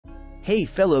Hey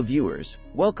fellow viewers,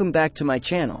 welcome back to my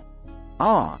channel.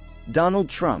 Donald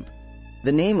Trump.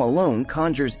 The name alone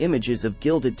conjures images of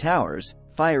gilded towers,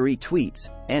 fiery tweets,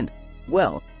 and,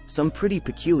 well, some pretty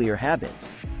peculiar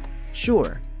habits.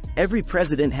 Sure, every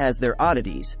president has their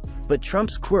oddities, but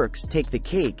Trump's quirks take the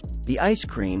cake, the ice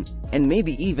cream, and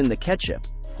maybe even the ketchup.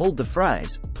 Hold the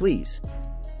fries, please.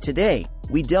 Today,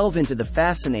 we delve into the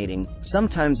fascinating,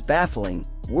 sometimes baffling,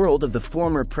 world of the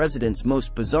former president's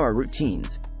most bizarre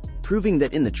routines, proving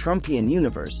that in the Trumpian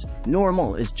universe,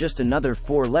 normal is just another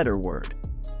four-letter word.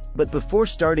 But before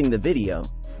starting the video,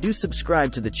 do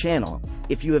subscribe to the channel,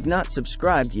 if you have not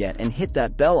subscribed yet, and hit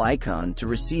that bell icon to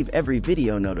receive every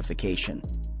video notification.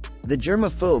 The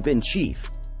germophobe in chief,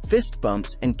 fist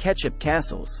bumps and ketchup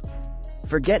castles.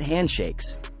 Forget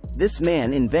handshakes. This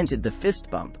man invented the fist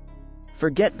bump.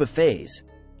 Forget buffets.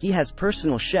 He has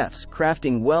personal chefs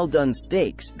crafting well-done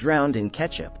steaks drowned in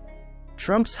ketchup.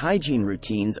 Trump's hygiene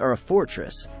routines are a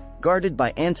fortress, guarded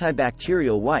by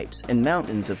antibacterial wipes and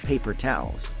mountains of paper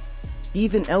towels.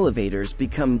 Even elevators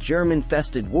become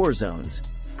germ-infested war zones,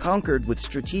 conquered with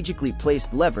strategically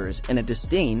placed levers and a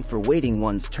disdain for waiting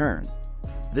one's turn.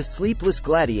 The sleepless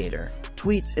gladiator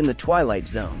tweets in the twilight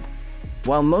zone.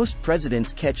 While most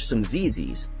presidents catch some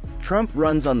ZZs, Trump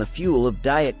runs on the fuel of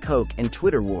Diet Coke and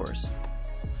Twitter wars.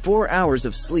 4 hours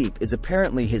of sleep is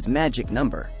apparently his magic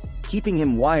number, keeping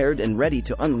him wired and ready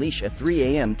to unleash a 3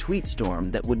 a.m. tweet storm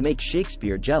that would make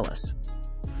Shakespeare jealous.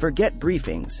 Forget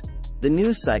briefings. The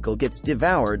news cycle gets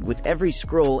devoured with every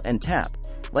scroll and tap,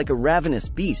 like a ravenous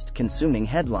beast consuming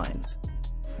headlines.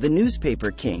 The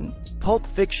newspaper king, Pulp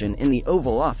Fiction in the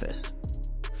Oval Office.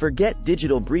 Forget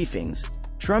digital briefings.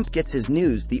 Trump gets his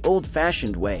news the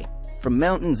old-fashioned way, from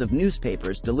mountains of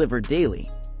newspapers delivered daily.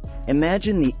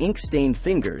 Imagine the ink-stained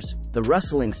fingers, the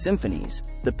rustling symphonies,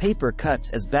 the paper cuts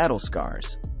as battle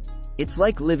scars. It's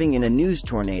like living in a news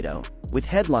tornado, with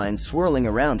headlines swirling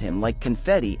around him like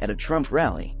confetti at a Trump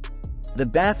rally. The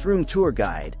bathroom tour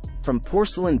guide, from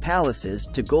porcelain palaces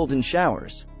to golden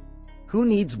showers. Who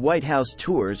needs White House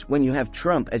tours when you have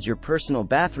Trump as your personal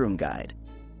bathroom guide?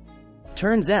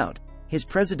 Turns out, his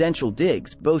presidential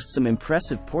digs boast some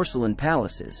impressive porcelain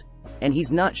palaces, and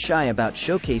he's not shy about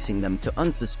showcasing them to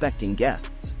unsuspecting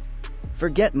guests.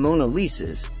 Forget Mona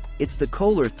Lisas, it's the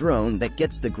Kohler throne that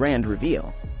gets the grand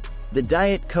reveal. The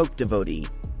Diet Coke devotee,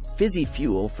 fizzy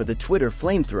fuel for the Twitter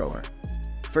flamethrower.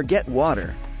 Forget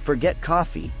water, forget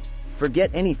coffee,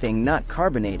 forget anything not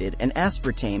carbonated and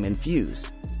aspartame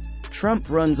infused.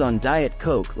 Trump runs on Diet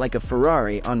Coke like a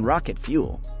Ferrari on rocket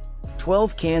fuel.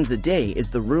 12 cans a day is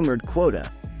the rumored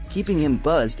quota, keeping him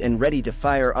buzzed and ready to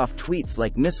fire off tweets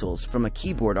like missiles from a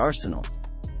keyboard arsenal.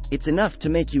 It's enough to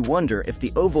make you wonder if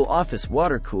the Oval Office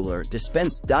water cooler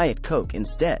dispensed Diet Coke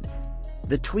instead.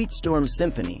 The Tweetstorm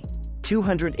Symphony,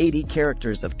 280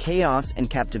 characters of chaos and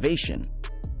captivation.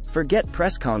 Forget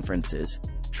press conferences.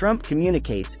 Trump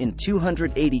communicates in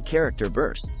 280-character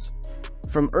bursts.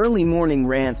 From early morning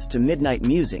rants to midnight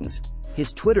musings,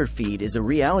 his Twitter feed is a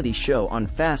reality show on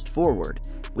fast forward,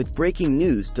 with breaking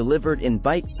news delivered in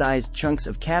bite-sized chunks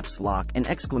of caps lock and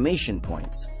exclamation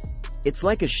points. It's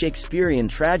like a Shakespearean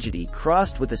tragedy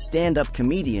crossed with a stand-up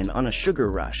comedian on a sugar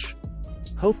rush.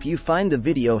 Hope you find the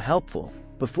video helpful.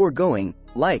 Before going,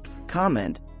 like,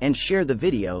 comment, and share the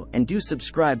video, and do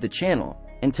subscribe the channel.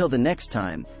 Until the next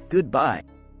time, goodbye.